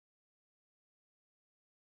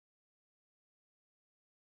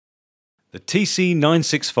The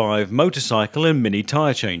TC965 motorcycle and mini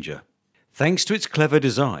tyre changer. Thanks to its clever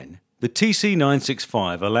design, the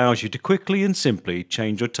TC965 allows you to quickly and simply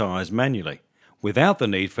change your tyres manually, without the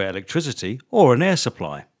need for electricity or an air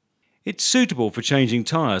supply. It's suitable for changing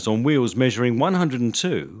tyres on wheels measuring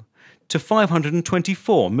 102 to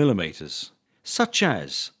 524 millimeters, such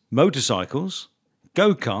as motorcycles,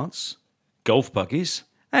 go-karts, golf buggies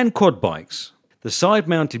and quad bikes. The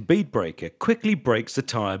side-mounted bead breaker quickly breaks the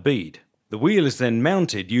tyre bead. The wheel is then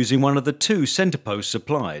mounted using one of the two centre posts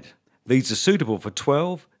supplied. These are suitable for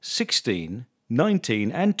 12, 16,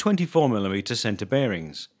 19 and 24mm centre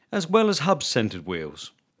bearings, as well as hub-centred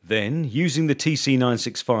wheels. Then, using the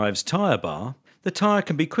TC965's tyre bar, the tyre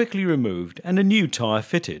can be quickly removed and a new tyre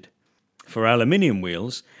fitted. For aluminium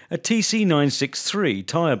wheels, a TC963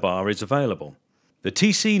 tyre bar is available. The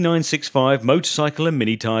TC965 motorcycle and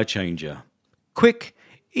mini tyre changer. Quick,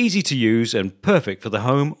 easy to use and perfect for the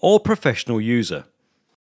home or professional user.